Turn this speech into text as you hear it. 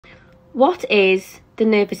What is the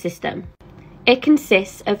nervous system? It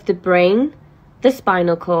consists of the brain, the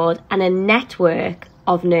spinal cord, and a network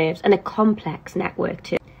of nerves, and a complex network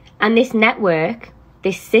too. And this network,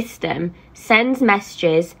 this system, sends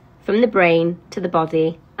messages from the brain to the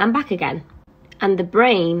body and back again. And the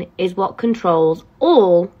brain is what controls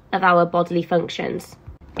all of our bodily functions.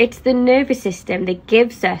 It's the nervous system that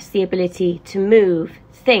gives us the ability to move,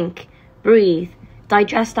 think, breathe,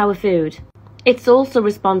 digest our food. It's also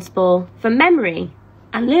responsible for memory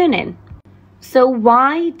and learning. So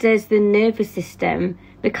why does the nervous system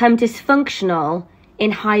become dysfunctional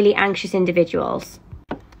in highly anxious individuals?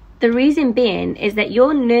 The reason being is that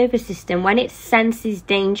your nervous system, when it senses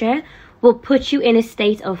danger, will put you in a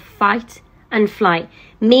state of fight and flight,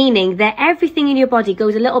 meaning that everything in your body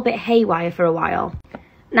goes a little bit haywire for a while.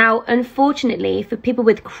 Now, unfortunately, for people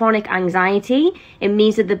with chronic anxiety, it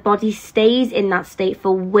means that the body stays in that state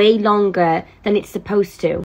for way longer than it's supposed to.